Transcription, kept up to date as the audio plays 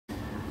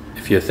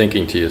If you're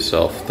thinking to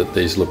yourself that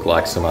these look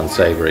like some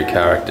unsavory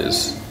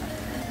characters,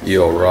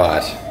 you're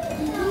right.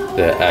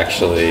 They're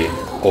actually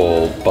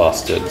all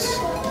bastards.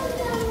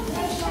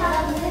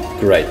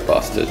 Great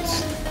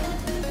bastards.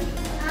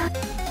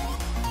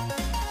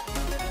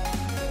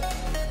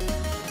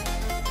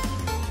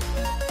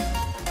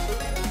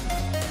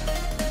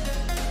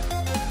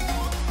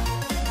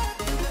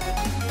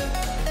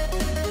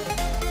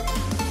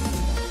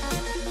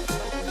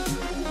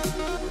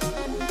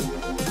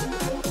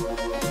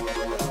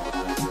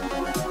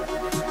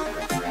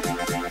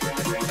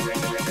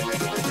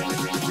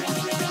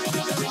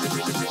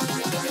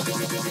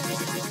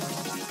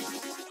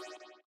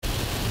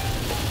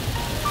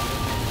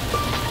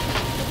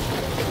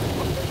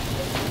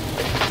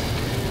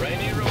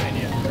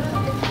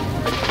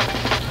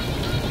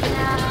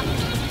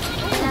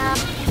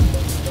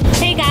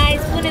 Hey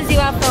guys,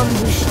 from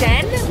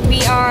Bucharest.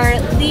 We are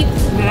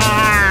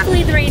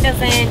hopefully the rain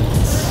doesn't.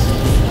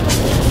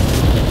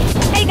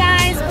 Hey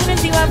guys, from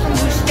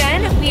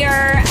Bucharest. We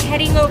are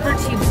heading over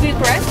to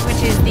Bucharest,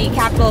 which is the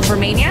capital of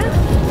Romania.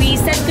 We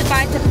said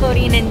goodbye to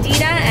Florian and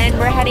Dita, and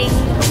we're heading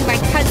to my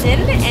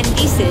cousin and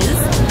nieces.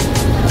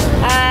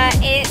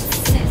 It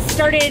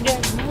started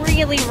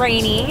really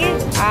rainy.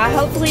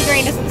 Hopefully the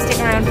rain doesn't stick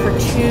around for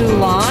too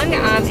long.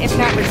 If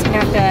not, we're just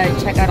gonna have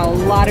to check out a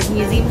lot of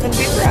museums in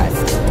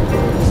Bucharest.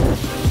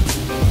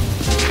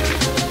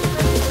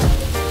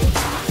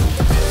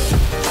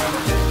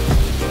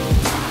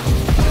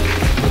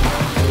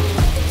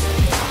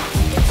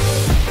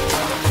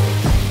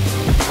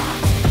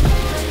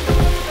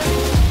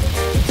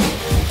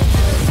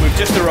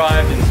 Just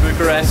arrived in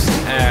Bucharest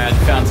and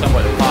found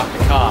somewhere to park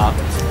the car.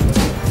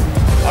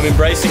 I'm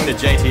embracing the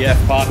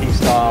JTF parking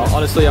style.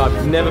 Honestly,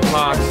 I've never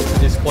parked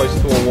this close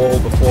to a wall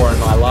before in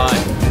my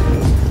life,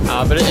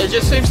 but it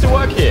just seems to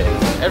work here.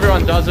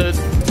 Everyone does it,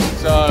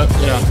 so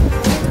you know,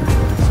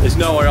 there's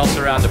nowhere else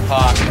around to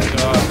park,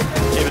 so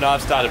even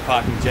I've started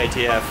parking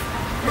JTF.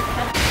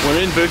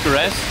 We're in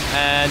Bucharest,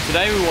 and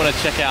today we want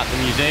to check out the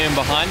museum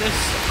behind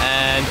us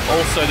and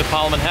also the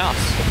Parliament House.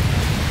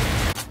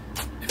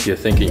 If you're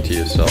thinking to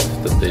yourself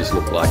that these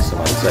look like some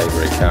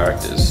unsavory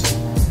characters,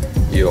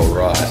 you're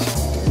right.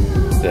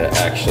 They're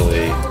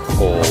actually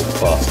all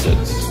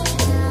bastards.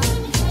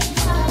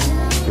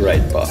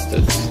 Great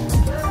bastards.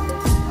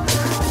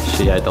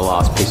 She ate the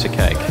last piece of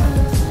cake,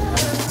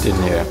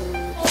 didn't you?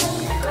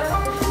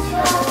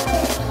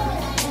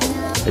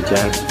 Hey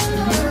Jen,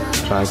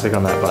 try and click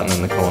on that button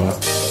in the corner.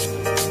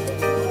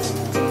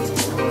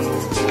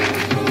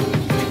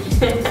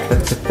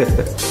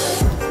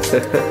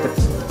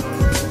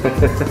 I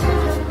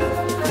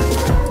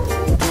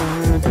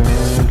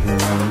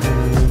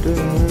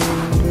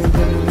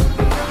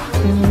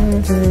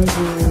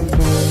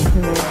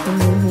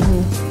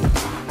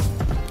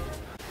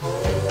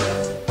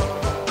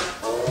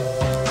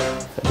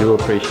do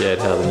appreciate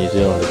how the New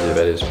Zealand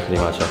exhibit is pretty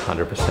much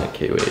 100%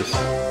 Kiwis.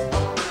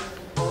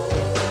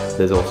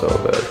 There's also a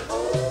bird.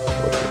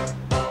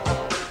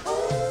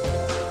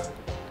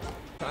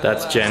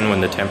 That's Jen when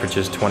the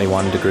temperature's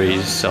 21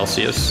 degrees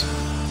Celsius.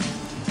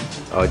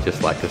 I would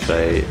just like to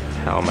say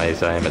how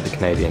amazed I am at the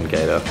Canadian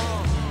gator.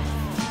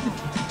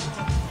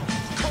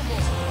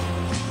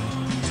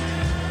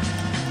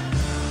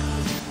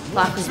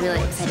 Locke was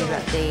really excited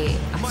about the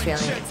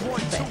Australian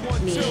exhibit,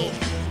 but me,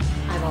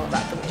 I'm all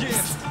about the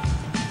moose.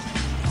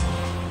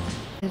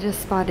 I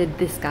just spotted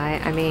this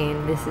guy. I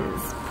mean, this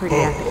is pretty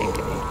epic.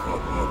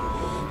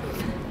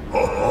 I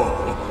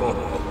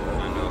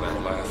know that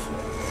laugh.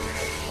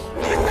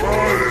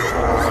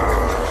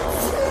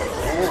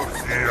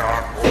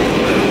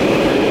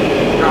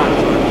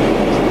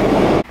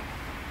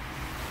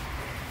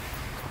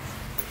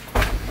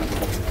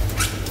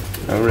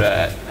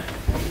 Alright.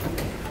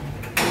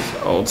 It's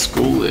an old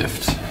school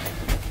lift.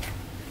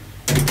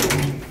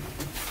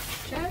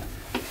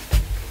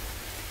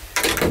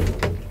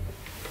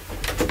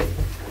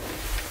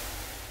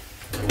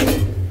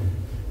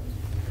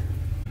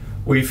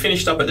 We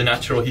finished up at the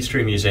Natural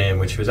History Museum,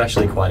 which was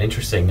actually quite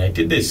interesting. They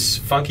did this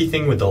funky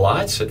thing with the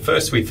lights. At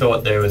first we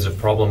thought there was a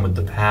problem with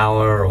the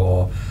power,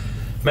 or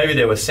maybe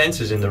there were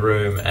sensors in the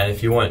room, and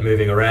if you weren't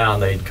moving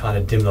around they'd kind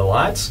of dim the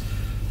lights.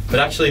 But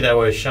actually they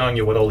were showing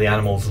you what all the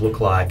animals look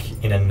like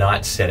in a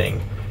night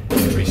setting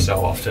every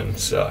so often.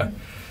 So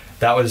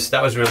that was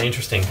really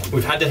interesting.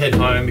 We've had to head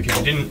home because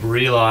we didn't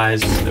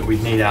realise that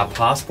we'd need our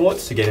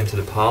passports to get into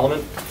the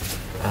Parliament.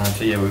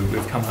 So yeah,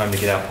 we've come home to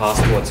get our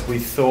passports. We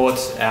thought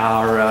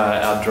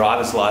our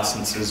driver's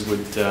licences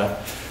would do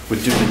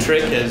the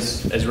trick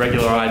as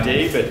regular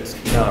ID, but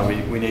no,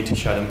 we need to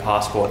show them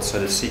passports so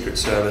the Secret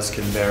Service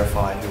can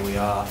verify who we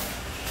are.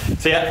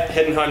 So yeah,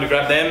 heading home to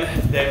grab them,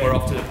 then we're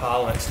off to the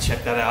Parliament to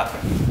check that out.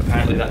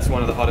 Apparently that's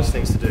one of the hottest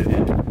things to do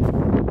there.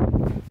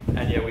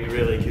 And yeah, we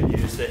really could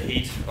use the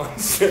heat on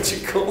such a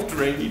cold,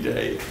 rainy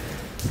day.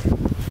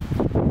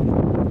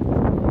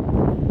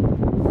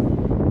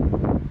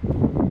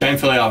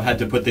 Thankfully I've had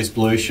to put this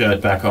blue shirt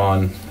back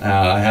on.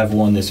 I have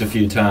worn this a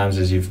few times,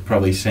 as you've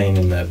probably seen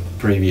in the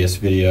previous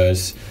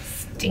videos.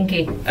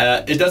 Stinky.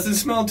 It doesn't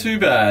smell too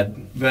bad.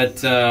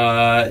 but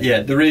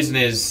yeah, the reason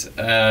is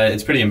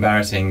it's pretty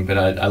embarrassing, but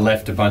I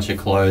left a bunch of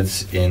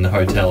clothes in the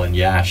hotel in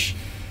Yash.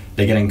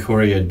 They're getting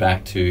couriered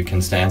back to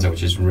Kyoundso,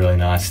 which is really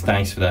nice.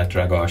 Thanks for that,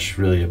 Dragosh.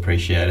 Really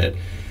appreciate it.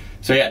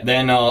 So yeah,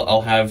 then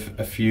I'll have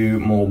a few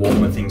more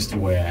warmer things to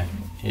wear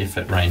if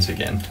it rains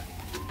again.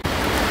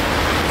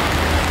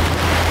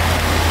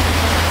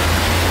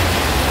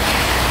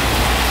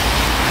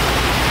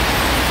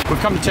 We've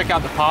come to check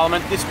out the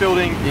Parliament. This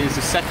building is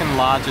the second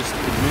largest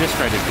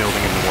administrative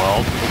building in the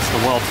world. It's the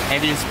world's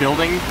heaviest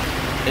building.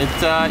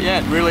 Yeah,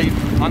 it really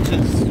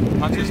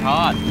punches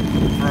hard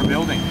for a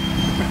building.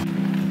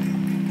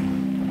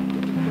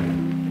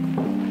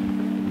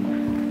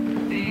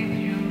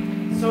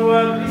 So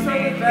please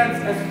advance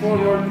as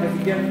forward as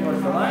you can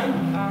towards the line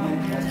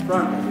and as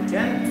front as you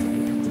can.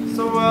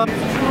 So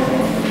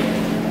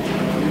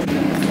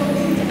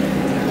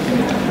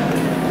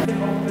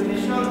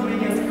traditional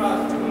Greek and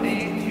Scots.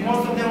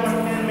 Most of them are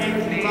handmade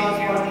in the last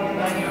part of the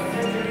 19th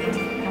century.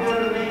 They are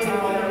related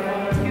by their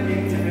owners to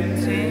the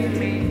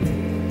exhibit.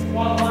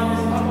 One line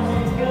is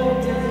opposite gold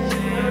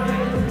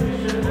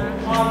exhibition of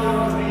modern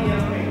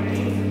Romanian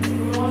paintings. We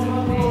want to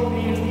hold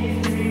these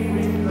three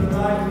with the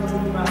light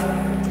blue matter.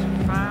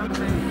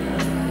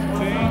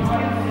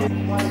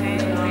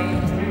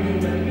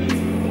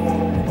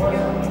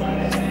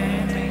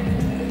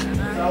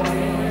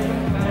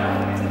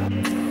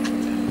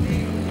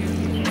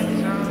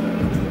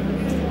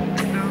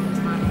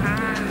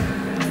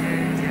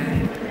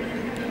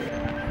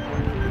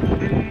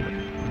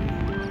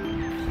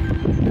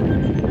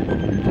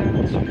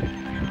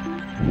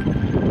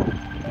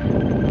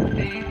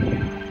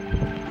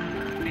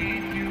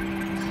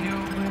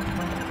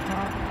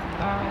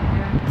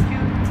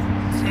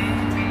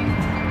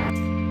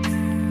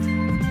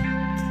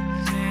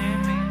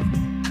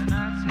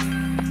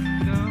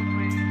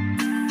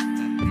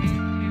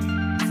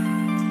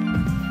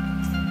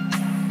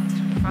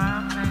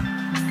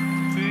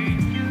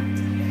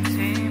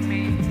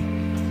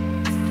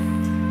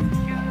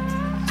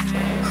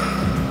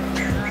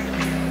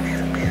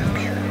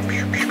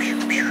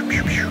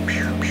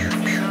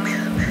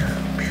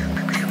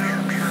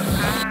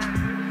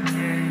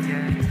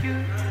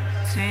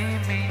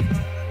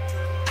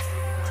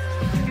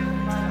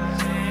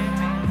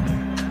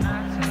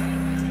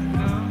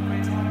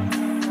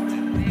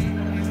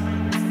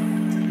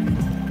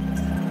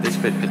 This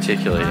bit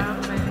particularly,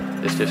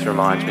 this just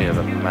reminds me of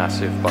a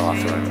massive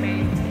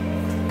bathroom.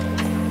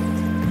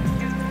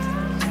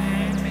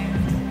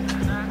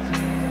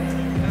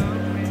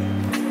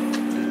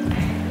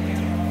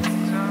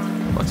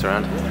 What's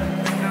around here?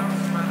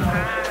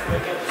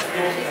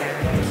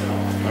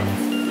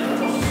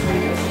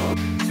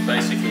 So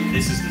basically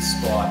this is the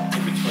spot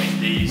in between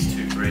these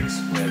two bricks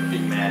where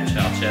big man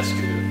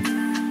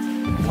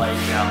Ceausescu laid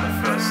down the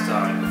first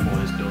stone before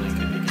this building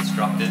could be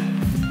constructed.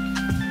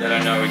 They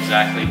don't know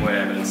exactly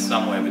where, but it's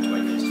somewhere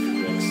between these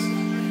two bricks.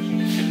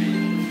 It should be.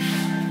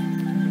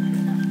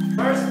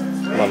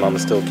 My mum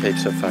still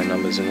keeps her phone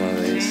numbers in one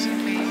of these.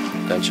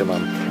 Don't you,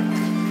 Mum?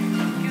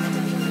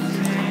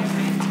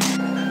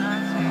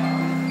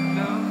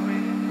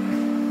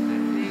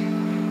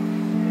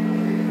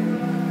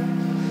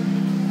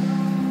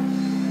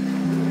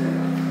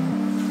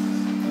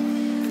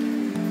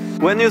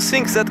 When you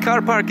think that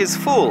car park is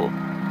full,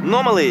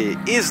 normally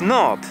is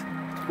not.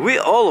 We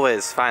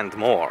always find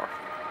more.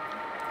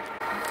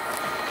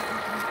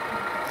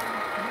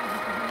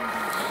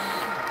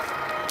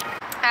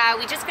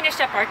 We just finished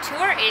up our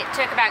tour. It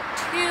took about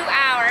 2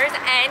 hours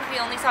and we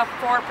only saw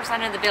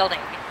 4% of the building.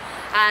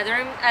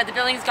 The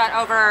building's got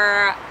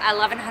over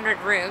 1,100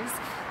 rooms,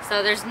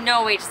 so there's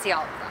no way to see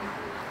all of them.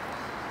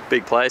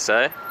 Big place,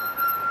 eh?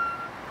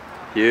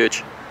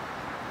 Huge.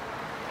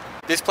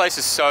 This place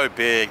is so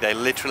big, they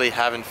literally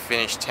haven't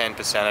finished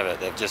 10% of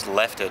it. They've just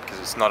left it because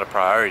it's not a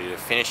priority to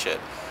finish it.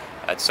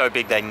 It's so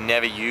big they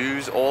never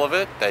use all of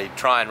it. They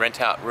try and rent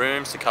out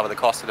rooms to cover the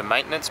cost of the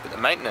maintenance, but the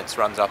maintenance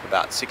runs up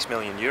about 6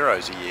 million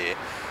euros a year.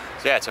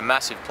 So yeah, it's a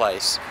massive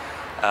place.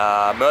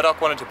 Murdoch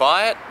wanted to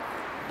buy it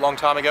a long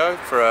time ago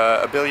for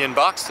 $1 billion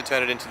to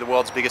turn it into the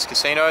world's biggest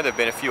casino. There have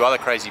been a few other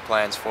crazy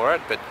plans for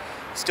it, but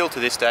still to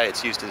this day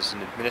it's used as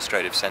an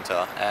administrative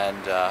centre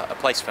and a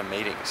place for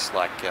meetings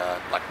like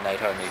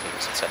NATO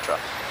meetings, etc.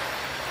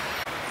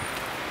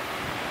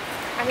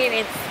 I mean,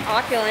 it's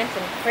opulent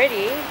and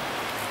pretty.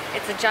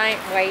 It's a giant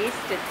waste.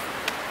 It's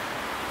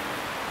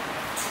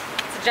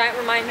a giant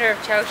reminder of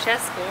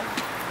Ceausescu.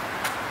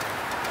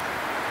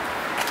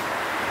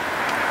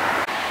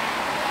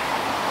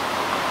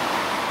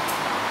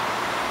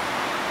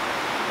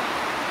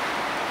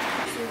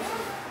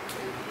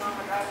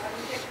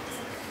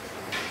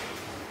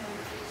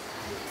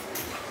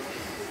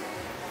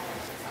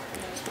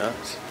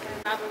 Nice.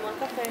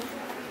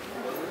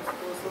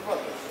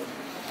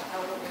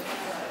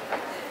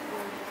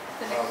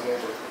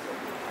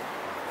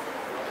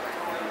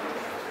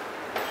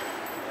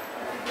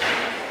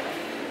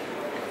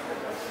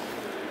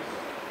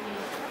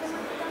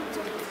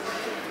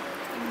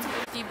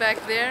 Be back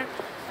there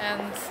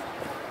and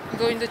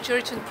go in the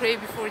church and pray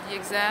before the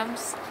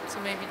exams. so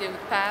maybe they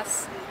would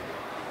pass.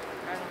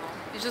 I don't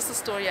know. It's just a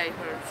story I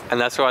heard. And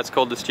that's why it's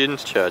called the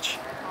Students' Church.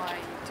 I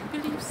do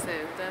believe so.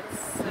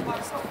 That's at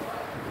least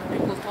what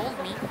people told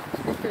me.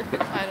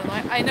 I don't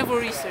know. I never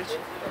researched it.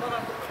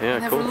 Yeah, I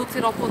never cool. looked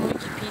it up on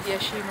Wikipedia.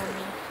 Shame on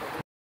me.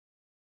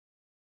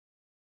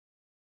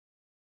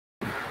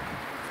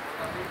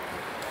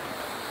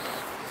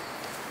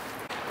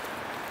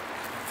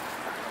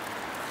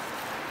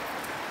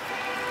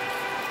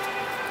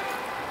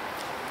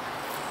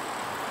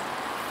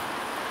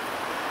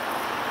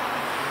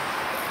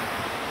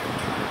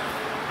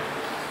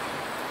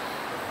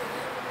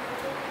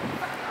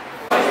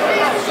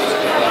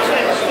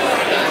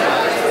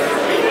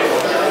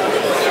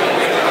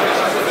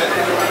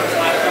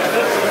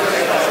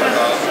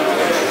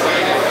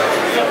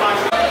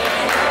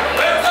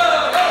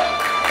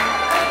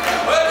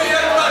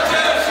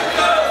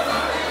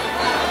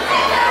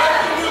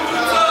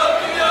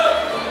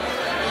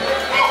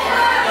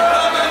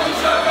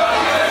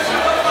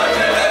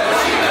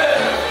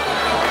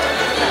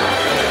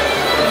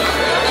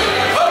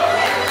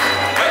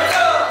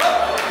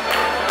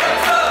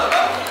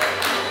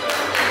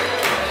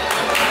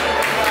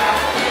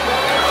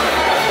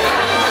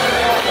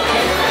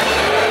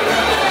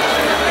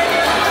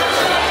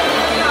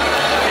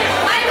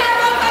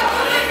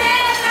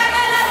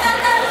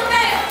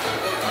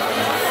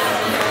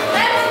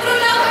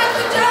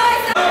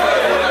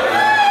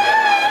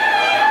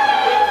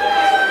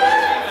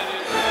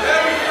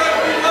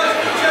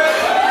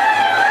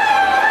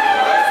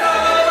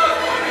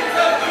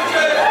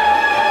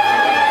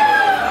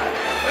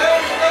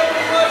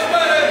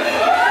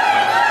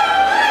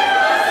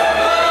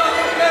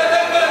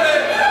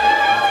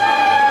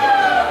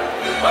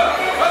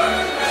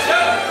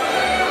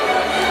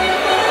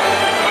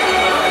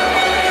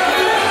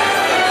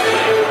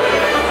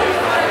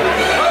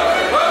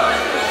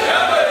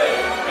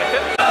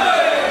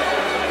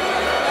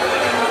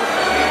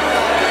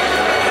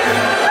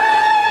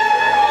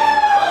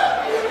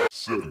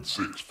 Seven,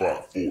 6,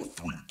 5, 4,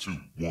 3, 2,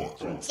 1.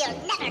 You'll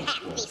never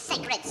have the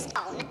sacred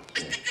stone.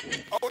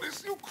 Oh,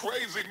 this you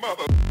crazy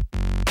mother.